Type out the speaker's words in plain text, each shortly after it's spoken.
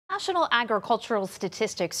National Agricultural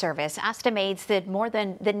Statistics Service estimates that more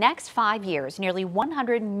than the next 5 years, nearly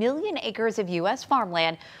 100 million acres of U.S.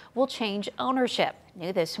 farmland will change ownership.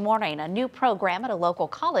 New this morning, a new program at a local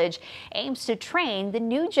college aims to train the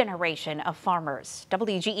new generation of farmers.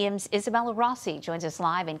 WGEM's Isabella Rossi joins us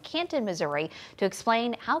live in Canton, Missouri to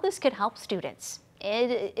explain how this could help students.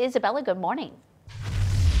 Isabella, good morning.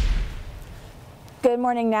 Good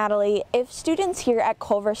morning, Natalie. If students here at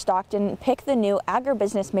Culver-Stockton pick the new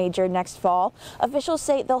agribusiness major next fall, officials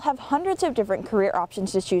say they'll have hundreds of different career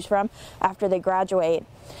options to choose from after they graduate.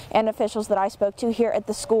 And officials that I spoke to here at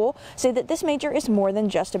the school say that this major is more than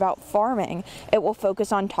just about farming. It will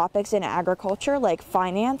focus on topics in agriculture like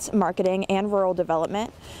finance, marketing, and rural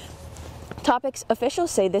development. Topics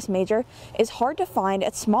officials say this major is hard to find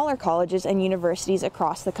at smaller colleges and universities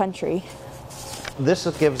across the country. This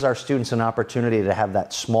gives our students an opportunity to have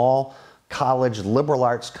that small college liberal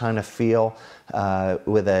arts kind of feel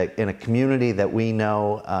in a community that we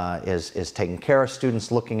know is taking care of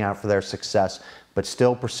students, looking out for their success, but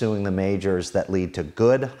still pursuing the majors that lead to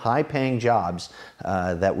good, high-paying jobs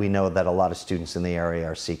that we know that a lot of students in the area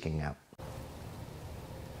are seeking out.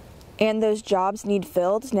 And those jobs need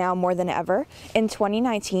filled now more than ever. In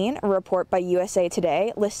 2019, a report by USA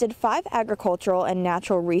Today listed 5 agricultural and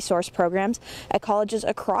natural resource programs at colleges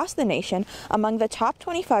across the nation among the top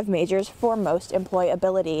 25 majors for most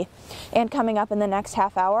employability. And coming up in the next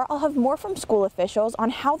half hour, I'll have more from school officials on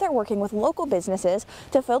how they're working with local businesses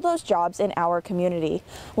to fill those jobs in our community.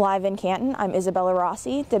 Live in Canton, I'm Isabella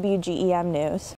Rossi, WGEM News.